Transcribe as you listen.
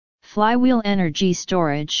Flywheel energy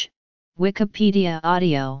storage, Wikipedia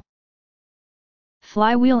audio.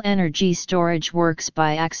 Flywheel energy storage works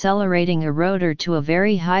by accelerating a rotor to a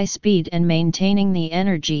very high speed and maintaining the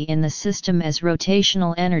energy in the system as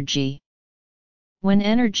rotational energy. When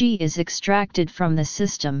energy is extracted from the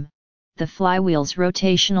system, the flywheel's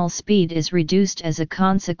rotational speed is reduced as a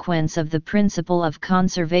consequence of the principle of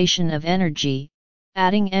conservation of energy.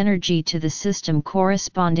 Adding energy to the system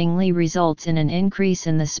correspondingly results in an increase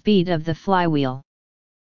in the speed of the flywheel.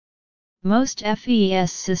 Most FES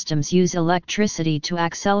systems use electricity to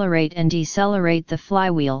accelerate and decelerate the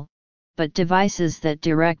flywheel, but devices that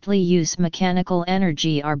directly use mechanical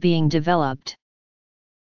energy are being developed.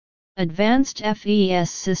 Advanced FES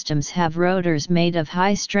systems have rotors made of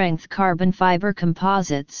high-strength carbon fiber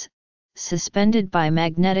composites, suspended by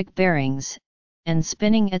magnetic bearings, and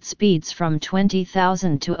spinning at speeds from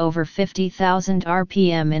 20,000 to over 50,000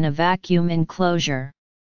 RPM in a vacuum enclosure.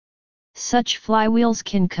 Such flywheels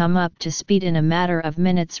can come up to speed in a matter of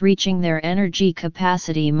minutes, reaching their energy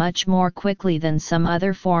capacity much more quickly than some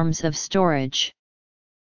other forms of storage.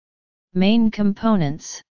 Main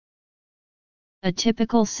components. A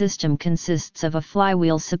typical system consists of a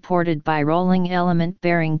flywheel supported by rolling element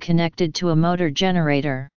bearing connected to a motor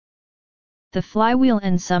generator. The flywheel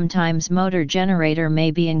and sometimes motor generator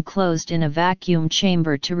may be enclosed in a vacuum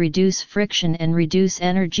chamber to reduce friction and reduce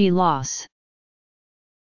energy loss.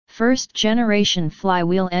 First-generation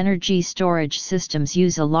flywheel energy storage systems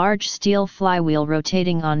use a large steel flywheel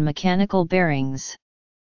rotating on mechanical bearings.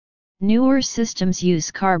 Newer systems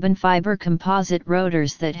use carbon fiber composite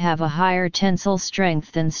rotors that have a higher tensile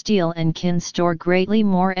strength than steel and can store greatly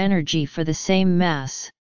more energy for the same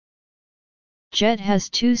mass. Jet has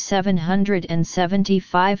two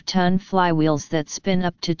 775-ton flywheels that spin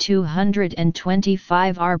up to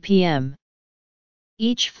 225 RPM.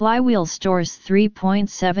 Each flywheel stores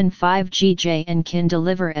 3.75 GJ and can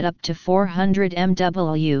deliver at up to 400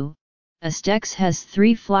 MW. Astex has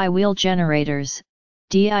 3 flywheel generators,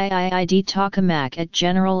 DIIID tokamak at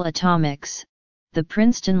General Atomics, the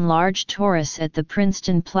Princeton Large Torus at the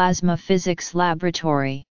Princeton Plasma Physics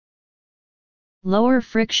Laboratory. Lower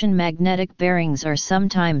friction magnetic bearings are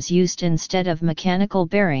sometimes used instead of mechanical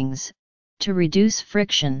bearings, to reduce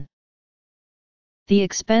friction. The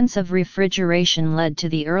expense of refrigeration led to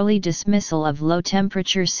the early dismissal of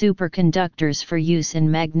low-temperature superconductors for use in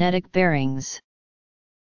magnetic bearings.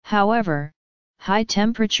 However,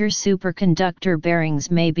 high-temperature superconductor bearings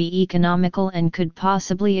may be economical and could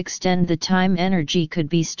possibly extend the time energy could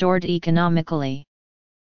be stored economically.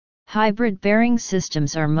 Hybrid bearing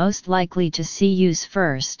systems are most likely to see use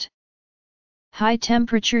first.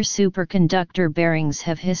 High-temperature superconductor bearings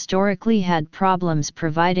have historically had problems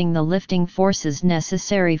providing the lifting forces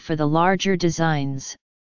necessary for the larger designs,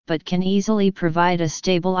 but can easily provide a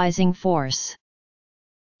stabilizing force.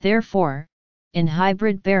 Therefore, in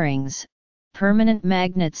hybrid bearings, permanent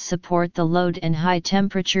magnets support the load and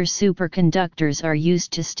high-temperature superconductors are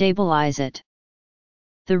used to stabilize it.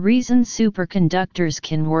 The reason superconductors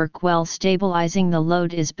can work well stabilizing the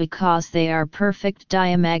load is because they are perfect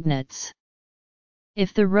diamagnets.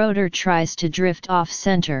 If the rotor tries to drift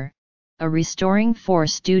off-center, a restoring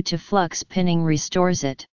force due to flux pinning restores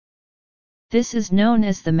it. This is known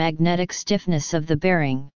as the magnetic stiffness of the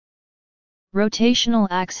bearing. Rotational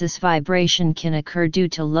axis vibration can occur due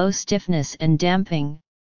to low stiffness and damping,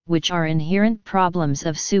 which are inherent problems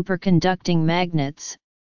of superconducting magnets,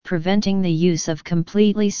 preventing the use of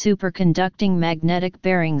completely superconducting magnetic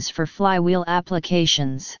bearings for flywheel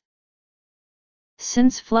applications.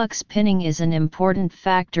 Since flux pinning is an important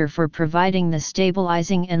factor for providing the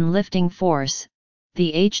stabilizing and lifting force,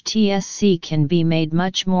 the HTSC can be made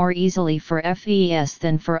much more easily for FES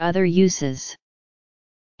than for other uses.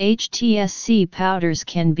 HTSC powders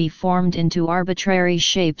can be formed into arbitrary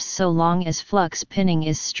shapes so long as flux pinning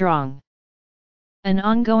is strong. An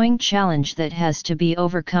ongoing challenge that has to be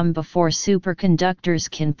overcome before superconductors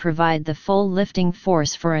can provide the full lifting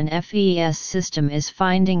force for an FES system is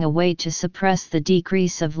finding a way to suppress the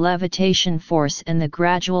decrease of levitation force and the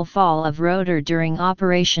gradual fall of rotor during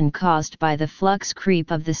operation caused by the flux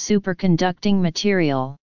creep of the superconducting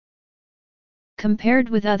material. Compared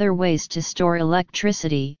with other ways to store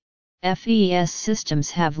electricity, FES systems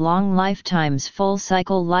have long lifetimes. Full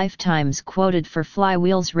cycle lifetimes quoted for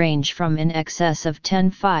flywheels range from in excess of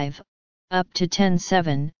 10.5, up to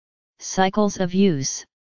 10.7, cycles of use,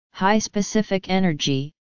 high specific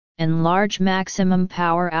energy, and large maximum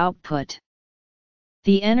power output.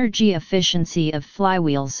 The energy efficiency of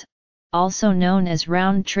flywheels, also known as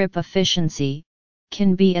round-trip efficiency,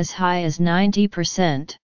 can be as high as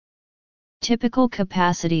 90%. Typical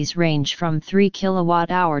capacities range from 3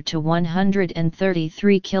 kWh to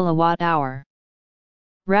 133 kWh.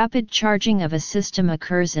 Rapid charging of a system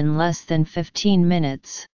occurs in less than 15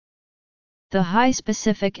 minutes. The high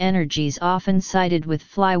specific energies often cited with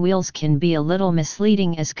flywheels can be a little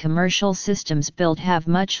misleading, as commercial systems built have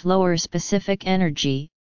much lower specific energy,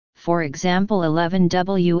 for example 11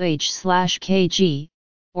 Wh/kg,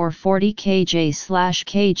 or 40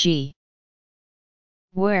 kJ/kg.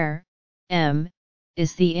 Where m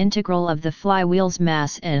is the integral of the flywheel's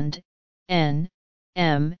mass and m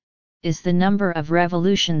is the number of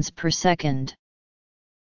revolutions per second.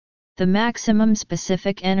 The maximum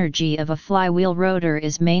specific energy of a flywheel rotor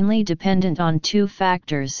is mainly dependent on two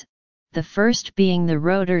factors, the first being the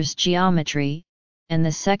rotor's geometry, and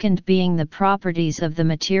the second being the properties of the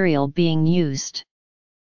material being used.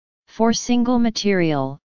 For single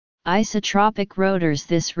material, isotropic rotors,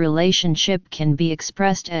 this relationship can be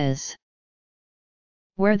expressed as,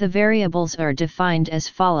 where the variables are defined as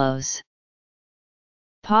follows.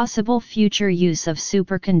 Possible future use of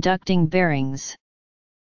superconducting bearings.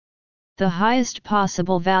 The highest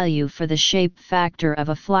possible value for the shape factor of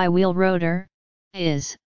a flywheel rotor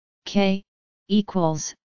is K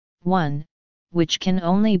equals 1, which can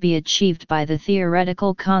only be achieved by the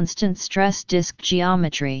theoretical constant stress disk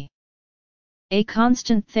geometry. A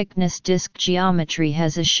constant thickness disk geometry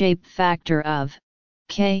has a shape factor of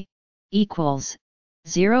K equals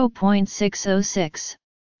 0.606,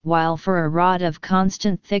 while for a rod of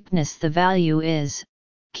constant thickness the value is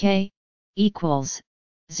K equals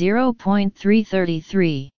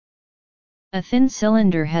 0.333. A thin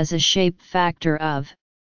cylinder has a shape factor of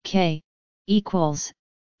K equals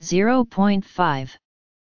 0.5.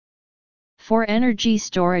 For energy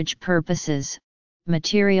storage purposes,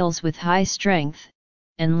 materials with high strength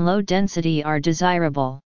and low density are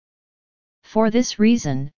desirable. For this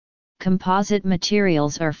reason, composite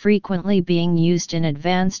materials are frequently being used in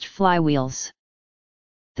advanced flywheels.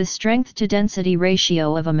 The strength-to-density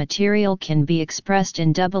ratio of a material can be expressed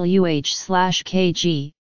in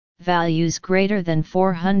Wh/kg. Values greater than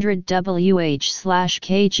 400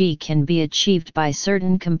 Wh/kg can be achieved by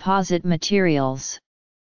certain composite materials.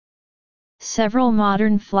 Several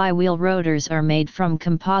modern flywheel rotors are made from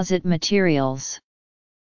composite materials.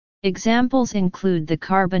 Examples include the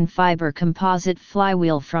carbon fiber composite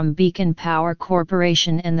flywheel from Beacon Power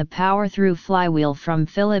Corporation and the power-through flywheel from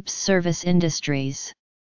Philips Service Industries.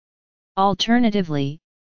 Alternatively,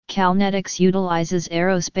 Calnetics utilizes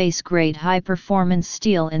aerospace-grade high-performance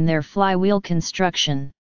steel in their flywheel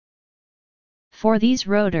construction. For these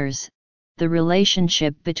rotors, the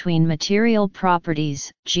relationship between material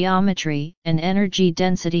properties, geometry, and energy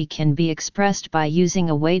density can be expressed by using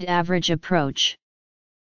a weight average approach.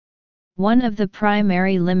 One of the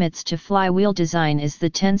primary limits to flywheel design is the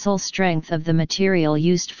tensile strength of the material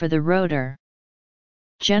used for the rotor.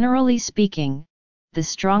 Generally speaking, the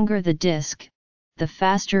stronger the disc, the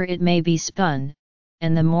faster it may be spun,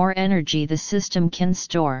 and the more energy the system can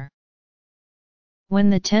store. When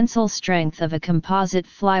the tensile strength of a composite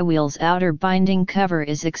flywheel's outer binding cover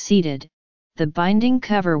is exceeded, the binding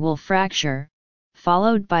cover will fracture,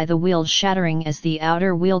 followed by the wheel shattering as the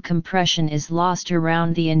outer wheel compression is lost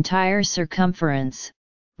around the entire circumference,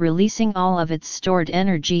 releasing all of its stored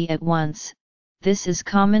energy at once. This is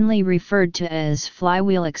commonly referred to as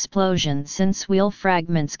flywheel explosion, since wheel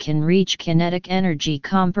fragments can reach kinetic energy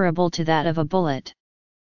comparable to that of a bullet.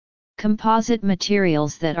 Composite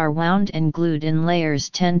materials that are wound and glued in layers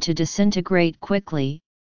tend to disintegrate quickly,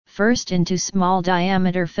 first into small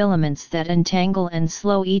diameter filaments that entangle and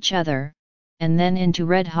slow each other, and then into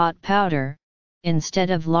red-hot powder, instead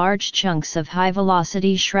of large chunks of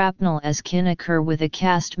high-velocity shrapnel as can occur with a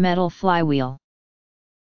cast metal flywheel.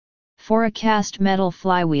 For a cast metal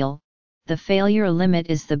flywheel, the failure limit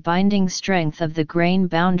is the binding strength of the grain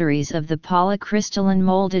boundaries of the polycrystalline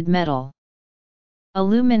molded metal.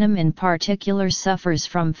 Aluminum in particular suffers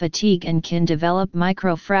from fatigue and can develop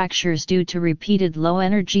microfractures due to repeated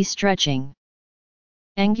low-energy stretching.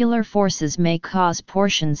 Angular forces may cause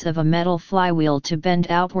portions of a metal flywheel to bend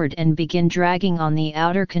outward and begin dragging on the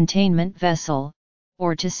outer containment vessel,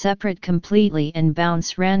 or to separate completely and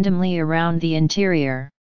bounce randomly around the interior.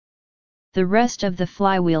 The rest of the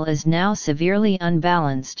flywheel is now severely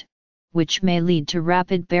unbalanced, which may lead to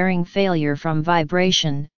rapid bearing failure from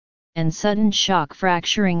vibration, and sudden shock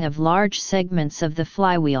fracturing of large segments of the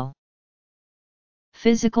flywheel.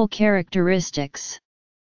 Physical characteristics.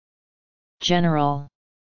 General.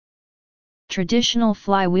 Traditional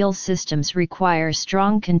flywheel systems require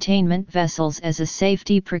strong containment vessels as a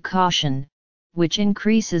safety precaution, which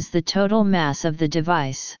increases the total mass of the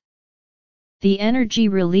device. The energy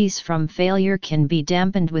release from failure can be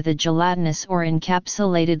dampened with a gelatinous or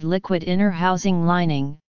encapsulated liquid inner housing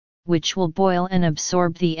lining, which will boil and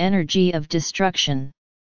absorb the energy of destruction.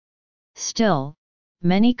 Still,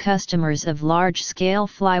 many customers of large-scale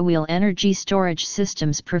flywheel energy storage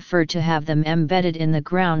systems prefer to have them embedded in the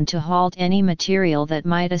ground to halt any material that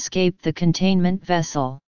might escape the containment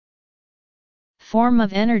vessel. Form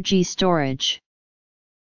of energy storage.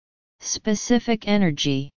 Specific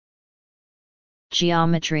energy.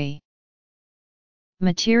 Geometry.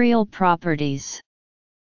 Material properties.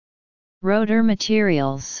 Rotor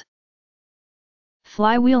materials.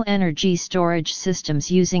 Flywheel energy storage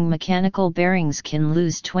systems using mechanical bearings can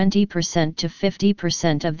lose 20% to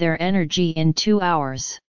 50% of their energy in 2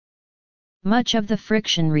 hours. Much of the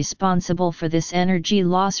friction responsible for this energy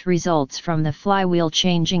loss results from the flywheel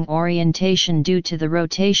changing orientation due to the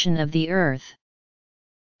rotation of the Earth.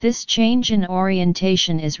 This change in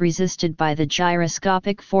orientation is resisted by the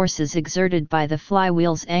gyroscopic forces exerted by the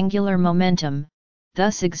flywheel's angular momentum,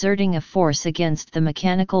 thus exerting a force against the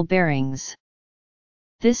mechanical bearings.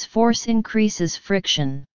 This force increases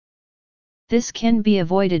friction. This can be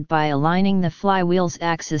avoided by aligning the flywheel's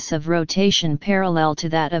axis of rotation parallel to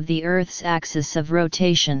that of the Earth's axis of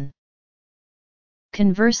rotation.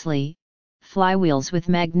 Conversely, flywheels with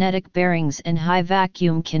magnetic bearings and high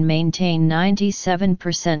vacuum can maintain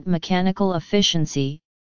 97% mechanical efficiency,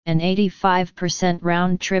 and 85%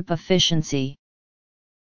 round-trip efficiency.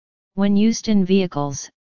 When used in vehicles,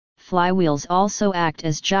 flywheels also act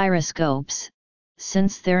as gyroscopes,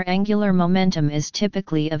 since their angular momentum is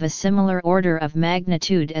typically of a similar order of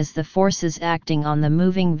magnitude as the forces acting on the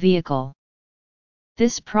moving vehicle.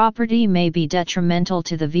 This property may be detrimental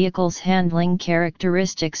to the vehicle's handling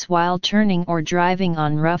characteristics while turning or driving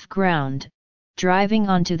on rough ground. Driving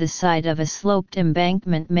onto the side of a sloped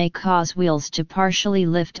embankment may cause wheels to partially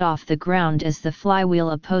lift off the ground as the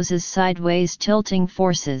flywheel opposes sideways tilting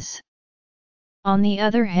forces. On the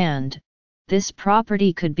other hand, this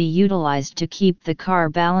property could be utilized to keep the car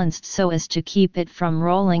balanced so as to keep it from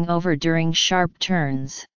rolling over during sharp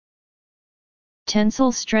turns.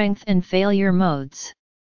 Tensile strength and failure modes.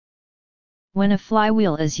 When a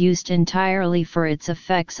flywheel is used entirely for its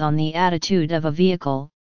effects on the attitude of a vehicle,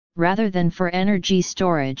 rather than for energy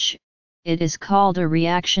storage, it is called a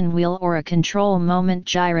reaction wheel or a control moment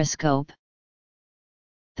gyroscope.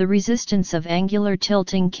 The resistance of angular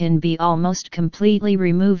tilting can be almost completely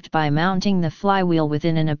removed by mounting the flywheel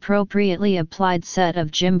within an appropriately applied set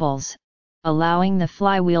of gimbals, allowing the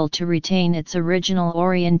flywheel to retain its original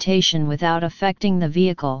orientation without affecting the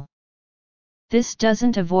vehicle. This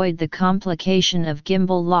doesn't avoid the complication of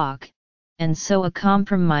gimbal lock, and so a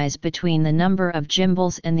compromise between the number of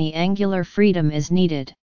gimbals and the angular freedom is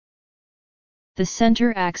needed. The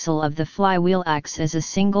center axle of the flywheel acts as a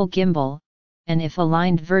single gimbal, and if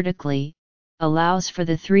aligned vertically, allows for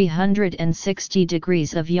the 360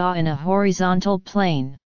 degrees of yaw in a horizontal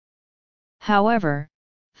plane. However,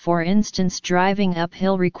 for instance, driving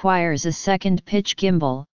uphill requires a second pitch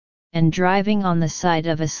gimbal, and driving on the side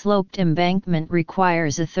of a sloped embankment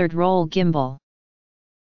requires a third roll gimbal.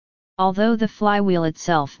 Although the flywheel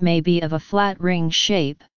itself may be of a flat ring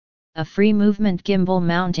shape, a free movement gimbal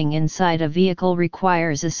mounting inside a vehicle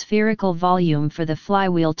requires a spherical volume for the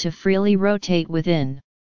flywheel to freely rotate within.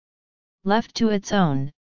 Left to its own,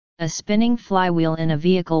 a spinning flywheel in a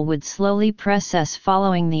vehicle would slowly precess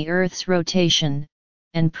following the Earth's rotation,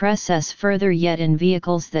 and precess further yet in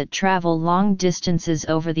vehicles that travel long distances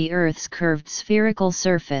over the Earth's curved spherical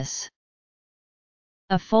surface.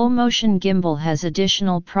 A full-motion gimbal has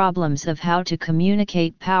additional problems of how to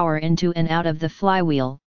communicate power into and out of the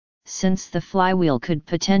flywheel, since the flywheel could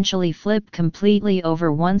potentially flip completely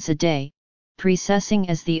over once a day, precessing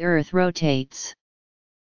as the Earth rotates.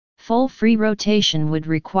 Full free rotation would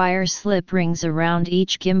require slip rings around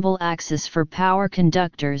each gimbal axis for power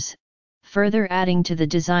conductors, further adding to the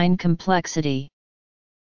design complexity.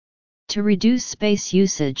 To reduce space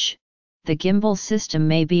usage, the gimbal system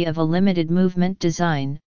may be of a limited movement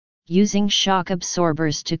design, using shock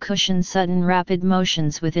absorbers to cushion sudden rapid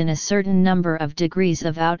motions within a certain number of degrees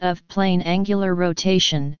of out-of-plane angular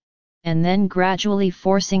rotation, and then gradually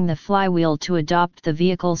forcing the flywheel to adopt the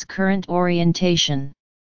vehicle's current orientation.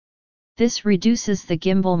 This reduces the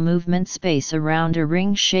gimbal movement space around a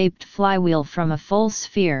ring-shaped flywheel from a full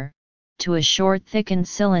sphere to a short thickened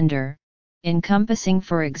cylinder, encompassing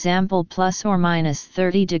for example plus or minus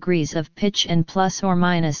 30 degrees of pitch and plus or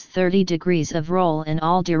minus 30 degrees of roll in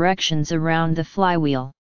all directions around the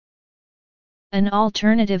flywheel. An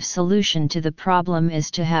alternative solution to the problem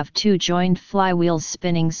is to have two joined flywheels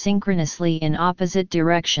spinning synchronously in opposite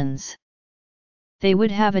directions. They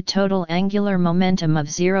would have a total angular momentum of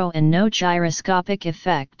 0 and no gyroscopic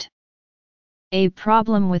effect. A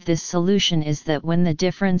problem with this solution is that when the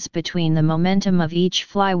difference between the momentum of each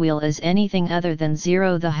flywheel is anything other than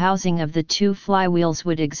 0, the housing of the two flywheels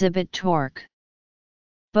would exhibit torque.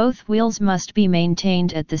 Both wheels must be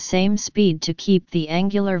maintained at the same speed to keep the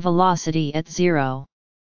angular velocity at 0.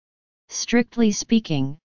 Strictly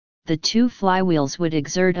speaking, the two flywheels would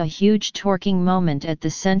exert a huge torquing moment at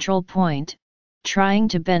the central point, trying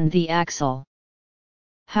to bend the axle.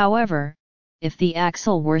 However, if the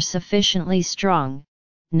axle were sufficiently strong,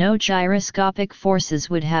 no gyroscopic forces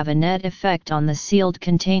would have a net effect on the sealed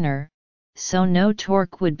container, so no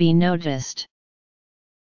torque would be noticed.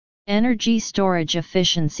 Energy storage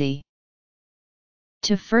efficiency.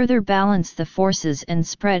 To further balance the forces and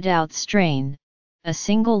spread out strain, a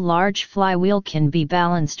single large flywheel can be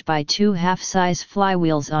balanced by two half-size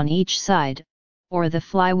flywheels on each side, or the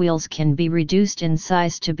flywheels can be reduced in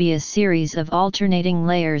size to be a series of alternating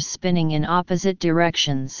layers spinning in opposite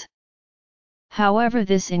directions. However,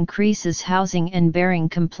 this increases housing and bearing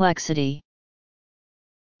complexity.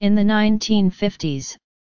 In the 1950s,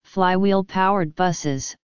 flywheel-powered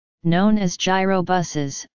buses, known as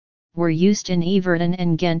gyrobuses, were used in Everton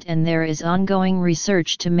and Ghent, and there is ongoing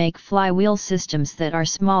research to make flywheel systems that are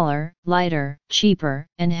smaller, lighter, cheaper,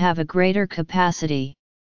 and have a greater capacity.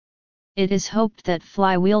 It is hoped that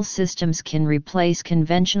flywheel systems can replace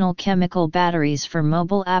conventional chemical batteries for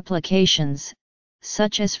mobile applications,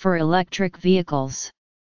 such as for electric vehicles.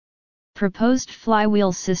 Proposed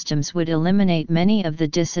flywheel systems would eliminate many of the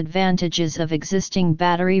disadvantages of existing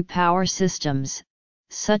battery power systems,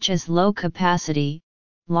 such as low capacity,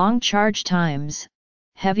 long charge times,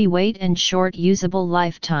 heavy weight and short usable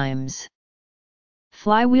lifetimes.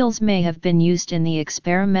 Flywheels may have been used in the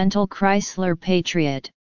experimental Chrysler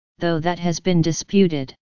Patriot, though that has been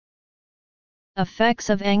disputed.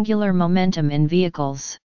 Effects of angular momentum in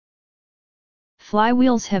vehicles.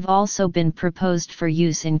 Flywheels have also been proposed for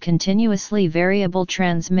use in continuously variable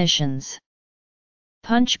transmissions.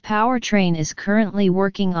 Punch Powertrain is currently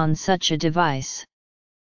working on such a device.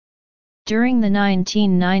 During the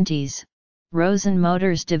 1990s, Rosen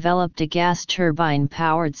Motors developed a gas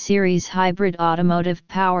turbine-powered series hybrid automotive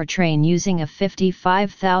powertrain using a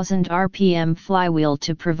 55,000 rpm flywheel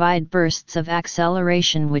to provide bursts of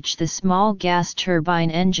acceleration which the small gas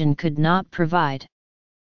turbine engine could not provide.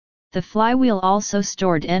 The flywheel also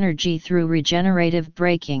stored energy through regenerative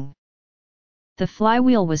braking. The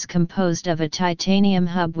flywheel was composed of a titanium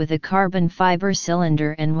hub with a carbon fiber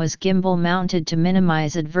cylinder and was gimbal mounted to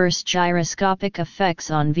minimize adverse gyroscopic effects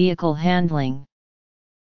on vehicle handling.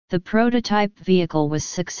 The prototype vehicle was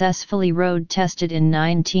successfully road tested in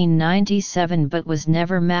 1997 but was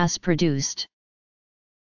never mass-produced.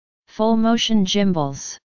 Full motion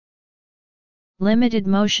gimbals. Limited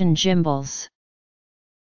motion gimbals.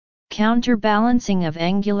 Counterbalancing of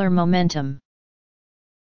angular momentum.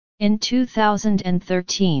 In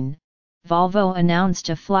 2013, Volvo announced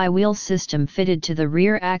a flywheel system fitted to the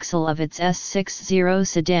rear axle of its S60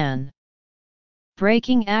 sedan.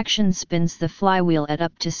 Braking action spins the flywheel at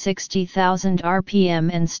up to 60,000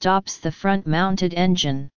 rpm and stops the front-mounted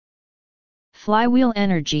engine. Flywheel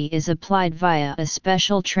energy is applied via a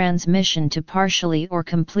special transmission to partially or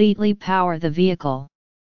completely power the vehicle.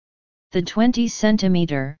 The 20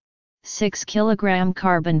 cm, 6 kg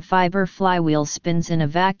carbon fiber flywheel spins in a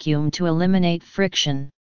vacuum to eliminate friction.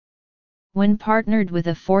 When partnered with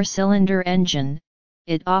a 4-cylinder engine,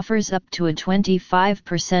 it offers up to a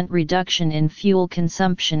 25% reduction in fuel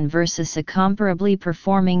consumption versus a comparably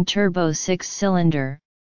performing turbo 6-cylinder,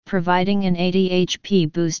 providing an 80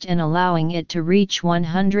 HP boost and allowing it to reach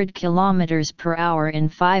 100 km per hour in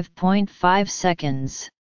 5.5 seconds.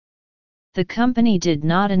 The company did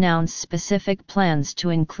not announce specific plans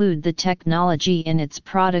to include the technology in its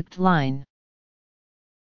product line.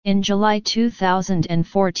 In July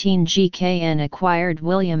 2014, GKN acquired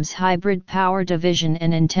Williams Hybrid Power Division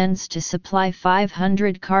and intends to supply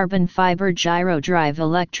 500 carbon fiber gyro drive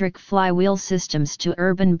electric flywheel systems to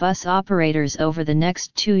urban bus operators over the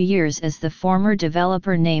next 2 years. As the former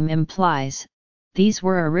developer name implies, these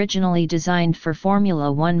were originally designed for Formula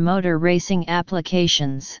One motor racing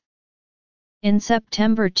applications. In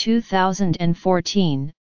September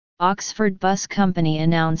 2014, Oxford Bus Company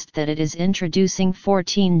announced that it is introducing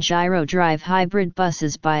 14 gyro drive hybrid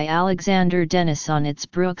buses by Alexander Dennis on its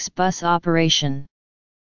Brooks bus operation.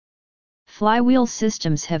 Flywheel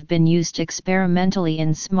systems have been used experimentally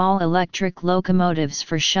in small electric locomotives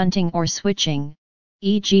for shunting or switching,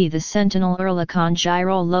 e.g. the Sentinel Oerlikon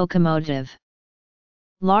gyro locomotive.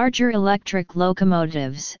 Larger electric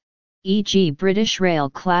locomotives, e.g. British Rail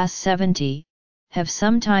Class 70, have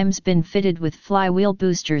sometimes been fitted with flywheel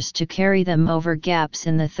boosters to carry them over gaps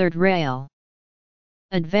in the third rail.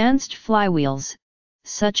 Advanced flywheels,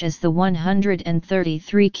 such as the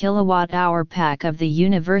 133 kWh pack of the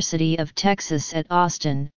University of Texas at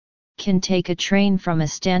Austin, can take a train from a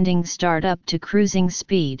standing start up to cruising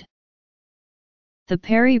speed. The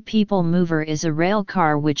Perry People Mover is a rail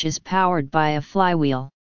car which is powered by a flywheel.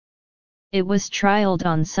 It was trialled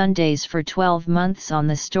on Sundays for 12 months on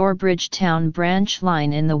the Stourbridge Town branch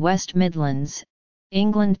line in the West Midlands,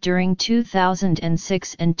 England during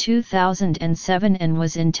 2006 and 2007 and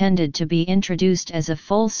was intended to be introduced as a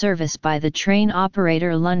full service by the train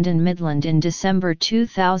operator London Midland in December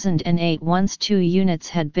 2008 once 2 units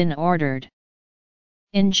had been ordered.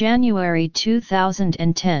 In January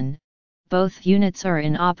 2010, both units are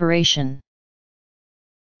in operation.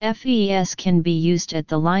 FES can be used at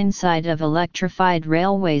the line side of electrified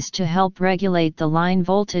railways to help regulate the line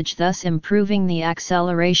voltage, thus improving the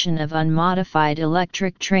acceleration of unmodified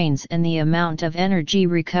electric trains and the amount of energy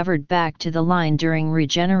recovered back to the line during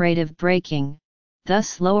regenerative braking,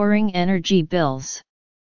 thus lowering energy bills.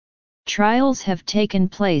 Trials have taken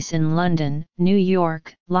place in London, New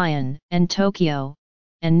York, Lyon, and Tokyo,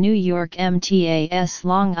 and New York MTA's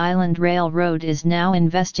Long Island Railroad is now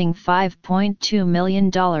investing $5.2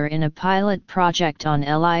 million in a pilot project on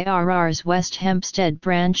LIRR's West Hempstead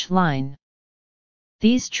branch line.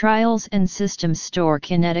 These trials and systems store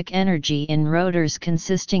kinetic energy in rotors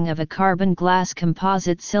consisting of a carbon glass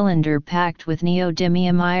composite cylinder packed with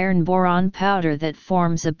neodymium iron boron powder that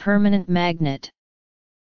forms a permanent magnet.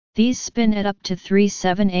 These spin at up to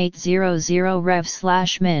 37800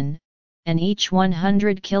 rev/min, and each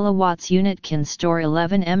 100 kilowatts unit can store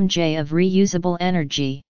 11 mJ of reusable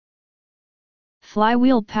energy.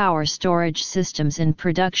 Flywheel power storage systems in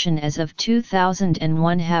production as of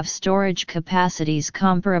 2001 have storage capacities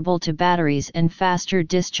comparable to batteries and faster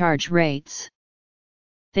discharge rates.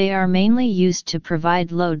 They are mainly used to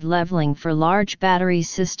provide load leveling for large battery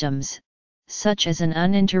systems, such as an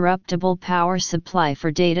uninterruptible power supply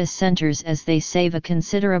for data centers, as they save a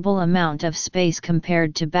considerable amount of space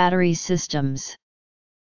compared to battery systems.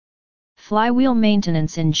 Flywheel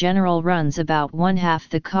maintenance in general runs about 1/2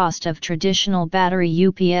 the cost of traditional battery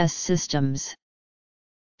UPS systems.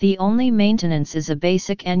 The only maintenance is a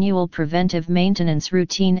basic annual preventive maintenance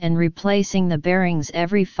routine and replacing the bearings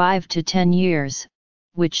every 5 to 10 years,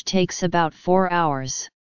 which takes about 4 hours.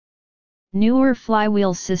 Newer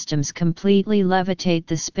flywheel systems completely levitate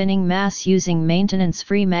the spinning mass using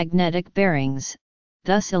maintenance-free magnetic bearings,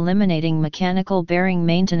 thus eliminating mechanical bearing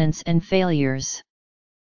maintenance and failures.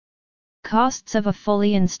 Costs of a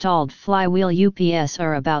fully installed flywheel UPS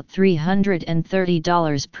are about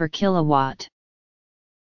 $330 per kilowatt.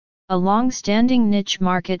 A long-standing niche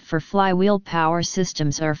market for flywheel power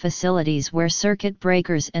systems are facilities where circuit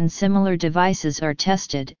breakers and similar devices are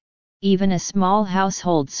tested. Even a small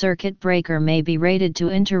household circuit breaker may be rated to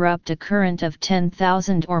interrupt a current of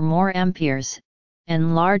 10,000 or more amperes,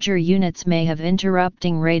 and larger units may have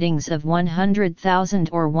interrupting ratings of 100,000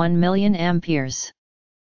 or 1 million amperes.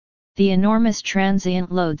 The enormous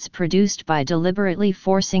transient loads produced by deliberately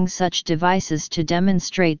forcing such devices to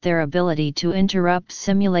demonstrate their ability to interrupt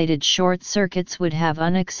simulated short circuits would have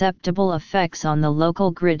unacceptable effects on the local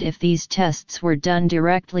grid if these tests were done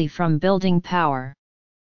directly from building power.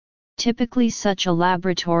 Typically, such a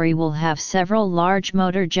laboratory will have several large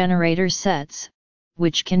motor generator sets,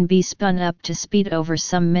 which can be spun up to speed over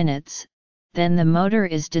some minutes, then the motor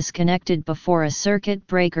is disconnected before a circuit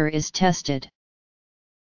breaker is tested.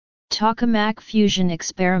 Tokamak fusion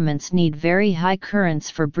experiments need very high currents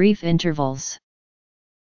for brief intervals.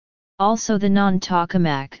 Also, the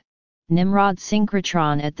non-tokamak, Nimrod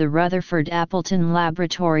synchrotron at the Rutherford Appleton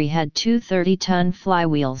Laboratory had 2 30-ton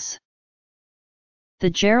flywheels. The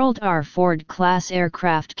Gerald R. Ford class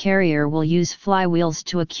aircraft carrier will use flywheels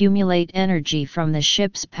to accumulate energy from the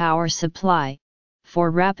ship's power supply, for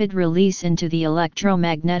rapid release into the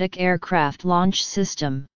electromagnetic aircraft launch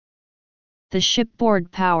system. The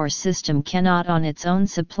shipboard power system cannot on its own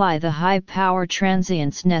supply the high power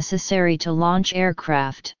transients necessary to launch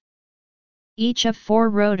aircraft. Each of 4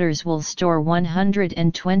 rotors will store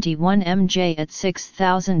 121 mJ at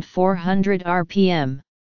 6,400 rpm.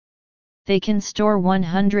 They can store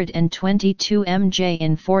 122 mJ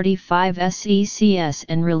in 45 SECS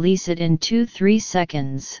and release it in 2-3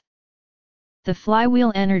 seconds. The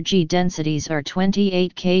flywheel energy densities are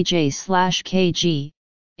 28 kJ/kg,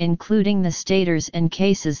 including the stators and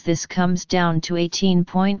cases. This comes down to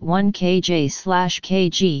 18.1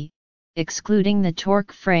 kJ/kg, excluding the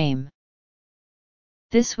torque frame.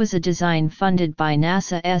 This was a design funded by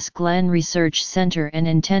NASA's Glenn Research Center and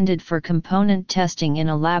intended for component testing in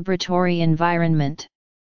a laboratory environment.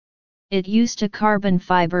 It used a carbon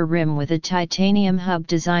fiber rim with a titanium hub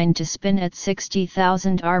designed to spin at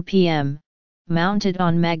 60,000 rpm, mounted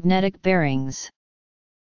on magnetic bearings.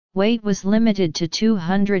 Weight was limited to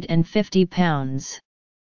 250 pounds.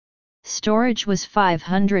 Storage was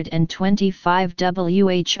 525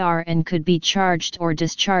 Wh and could be charged or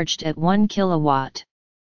discharged at 1 kilowatt.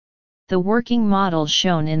 The working model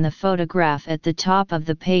shown in the photograph at the top of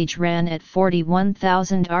the page ran at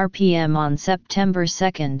 41,000 rpm on September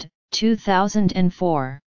 2,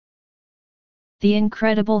 2004. The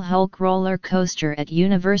Incredible Hulk roller coaster at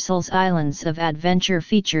Universal's Islands of Adventure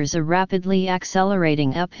features a rapidly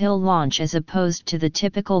accelerating uphill launch as opposed to the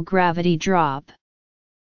typical gravity drop.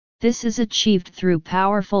 This is achieved through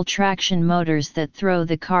powerful traction motors that throw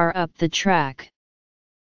the car up the track.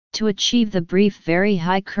 To achieve the brief very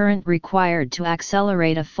high current required to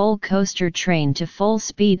accelerate a full coaster train to full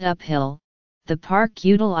speed uphill, the park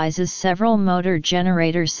utilizes several motor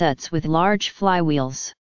generator sets with large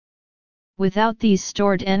flywheels. Without these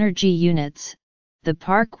stored energy units, the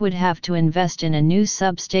park would have to invest in a new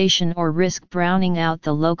substation or risk browning out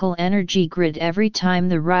the local energy grid every time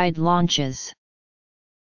the ride launches.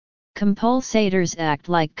 Compulsators act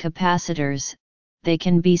like capacitors. They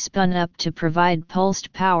can be spun up to provide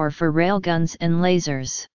pulsed power for railguns and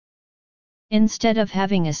lasers. Instead of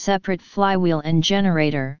having a separate flywheel and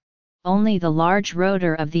generator, only the large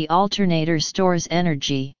rotor of the alternator stores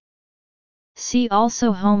energy. See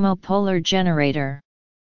also homopolar generator.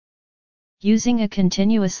 Using a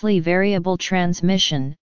continuously variable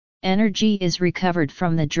transmission, energy is recovered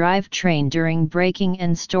from the drivetrain during braking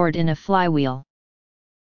and stored in a flywheel.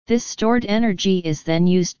 This stored energy is then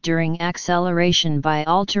used during acceleration by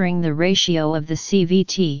altering the ratio of the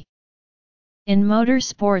CVT. In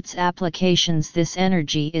motorsports applications, this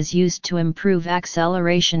energy is used to improve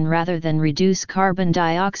acceleration rather than reduce carbon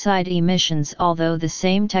dioxide emissions, although the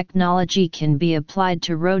same technology can be applied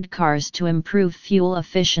to road cars to improve fuel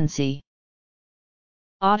efficiency.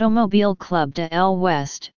 Automobile Club de El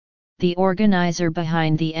West, the organizer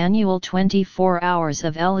behind the annual 24 Hours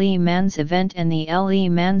of Le Mans event and the Le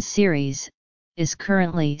Mans series, is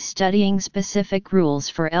currently studying specific rules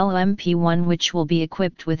for LMP1 which will be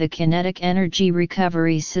equipped with a kinetic energy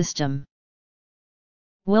recovery system.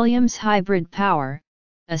 Williams Hybrid Power,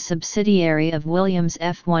 a subsidiary of Williams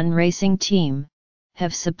F1 racing team,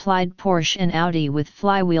 have supplied Porsche and Audi with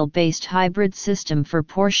flywheel-based hybrid system for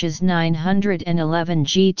Porsche's 911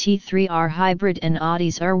 GT3R Hybrid and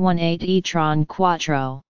Audi's R18 e-tron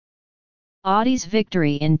Quattro. Audi's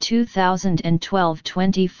victory in 2012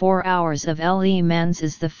 24 Hours of Le Mans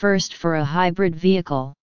is the first for a hybrid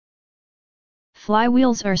vehicle.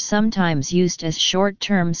 Flywheels are sometimes used as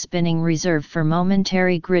short-term spinning reserve for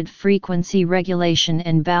momentary grid frequency regulation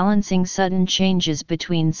and balancing sudden changes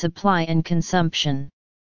between supply and consumption.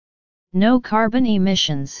 No carbon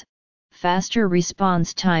emissions, faster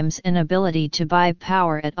response times and ability to buy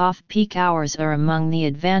power at off-peak hours are among the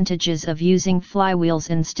advantages of using flywheels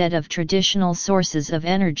instead of traditional sources of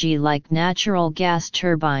energy like natural gas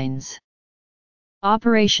turbines.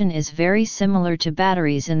 Operation is very similar to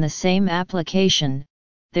batteries in the same application,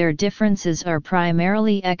 their differences are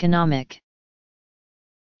primarily economic.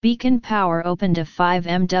 Beacon Power opened a 5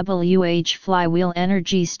 MWh flywheel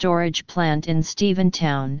energy storage plant in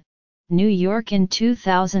Stephentown, New York in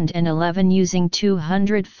 2011 using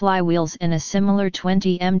 200 flywheels and a similar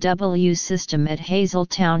 20 MW system at Hazel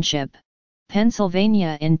Township,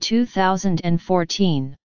 Pennsylvania in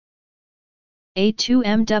 2014. A 2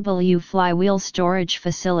 MW flywheel storage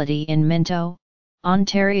facility in Minto,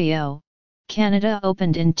 Ontario, Canada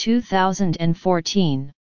opened in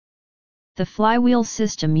 2014. The flywheel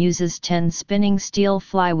system uses 10 spinning steel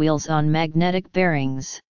flywheels on magnetic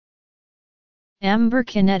bearings. Amber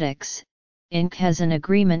Kinetics, Inc. has an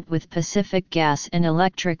agreement with Pacific Gas and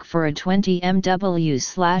Electric for a 20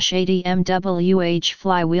 MW/80 MWh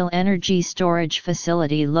flywheel energy storage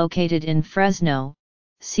facility located in Fresno,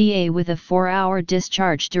 CA with a 4-hour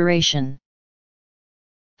discharge duration.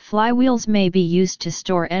 Flywheels may be used to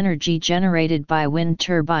store energy generated by wind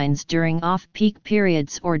turbines during off-peak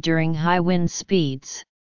periods or during high wind speeds.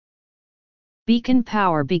 Beacon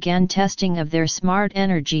Power began testing of their Smart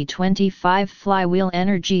Energy 25 flywheel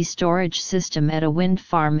energy storage system at a wind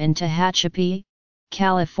farm in Tehachapi,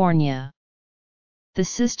 California. The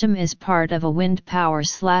system is part of a wind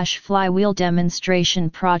power/flywheel demonstration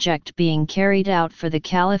project being carried out for the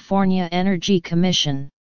California Energy Commission.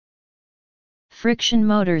 Friction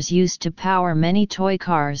motors used to power many toy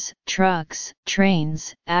cars, trucks,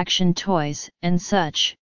 trains, action toys, and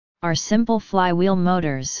such, are simple flywheel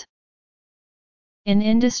motors. In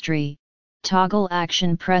industry, toggle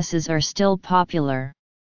action presses are still popular.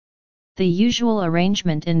 The usual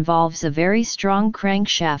arrangement involves a very strong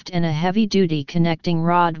crankshaft and a heavy-duty connecting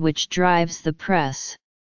rod which drives the press.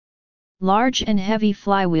 Large and heavy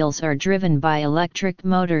flywheels are driven by electric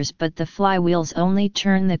motors, but the flywheels only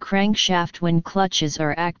turn the crankshaft when clutches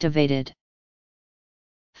are activated.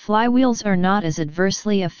 Flywheels are not as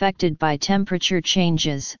adversely affected by temperature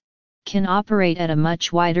changes, can operate at a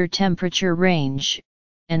much wider temperature range,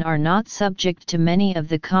 and are not subject to many of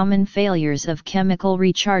the common failures of chemical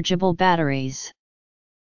rechargeable batteries.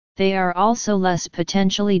 They are also less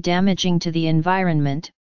potentially damaging to the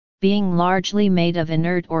environment, being largely made of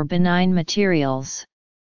inert or benign materials.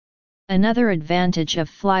 Another advantage of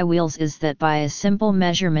flywheels is that by a simple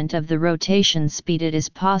measurement of the rotation speed it is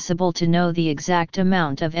possible to know the exact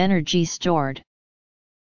amount of energy stored.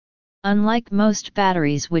 Unlike most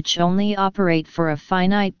batteries which only operate for a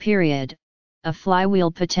finite period, a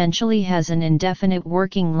flywheel potentially has an indefinite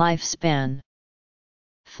working lifespan.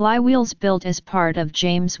 Flywheels built as part of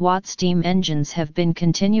James Watt steam engines have been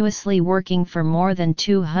continuously working for more than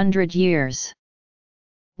 200 years.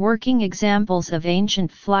 Working examples of ancient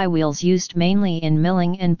flywheels used mainly in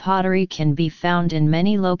milling and pottery can be found in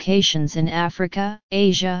many locations in Africa,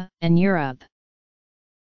 Asia, and Europe.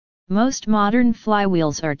 Most modern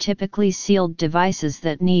flywheels are typically sealed devices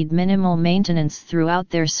that need minimal maintenance throughout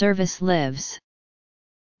their service lives.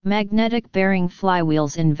 Magnetic bearing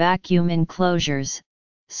flywheels in vacuum enclosures,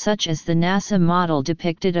 such as the NASA model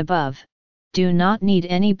depicted above, do not need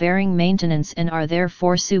any bearing maintenance and are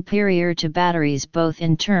therefore superior to batteries both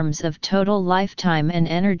in terms of total lifetime and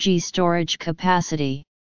energy storage capacity.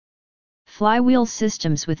 Flywheel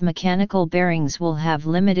systems with mechanical bearings will have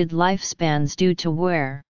limited lifespans due to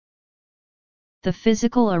wear. The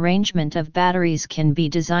physical arrangement of batteries can be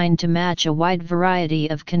designed to match a wide variety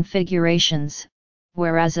of configurations,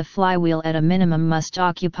 whereas a flywheel at a minimum must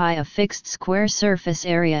occupy a fixed square surface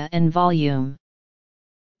area and volume.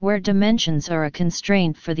 Where dimensions are a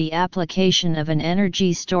constraint for the application of an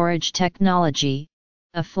energy storage technology,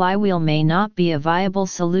 a flywheel may not be a viable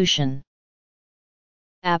solution.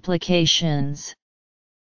 Applications: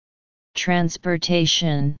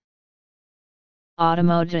 transportation,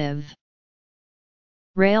 automotive,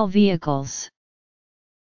 rail vehicles,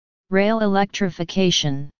 rail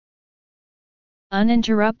electrification,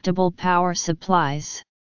 uninterruptible power supplies,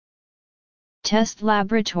 test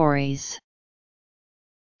laboratories,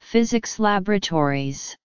 physics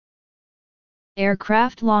laboratories,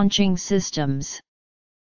 aircraft launching systems,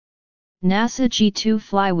 NASA G2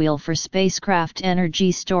 flywheel for spacecraft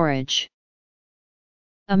energy storage,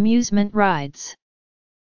 amusement rides,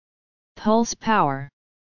 pulse power,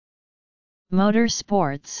 motor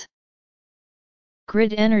sports,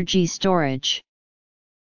 grid energy storage,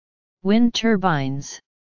 wind turbines,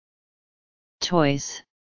 toys,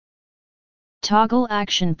 toggle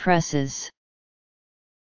action presses.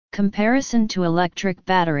 Comparison to electric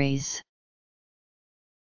batteries.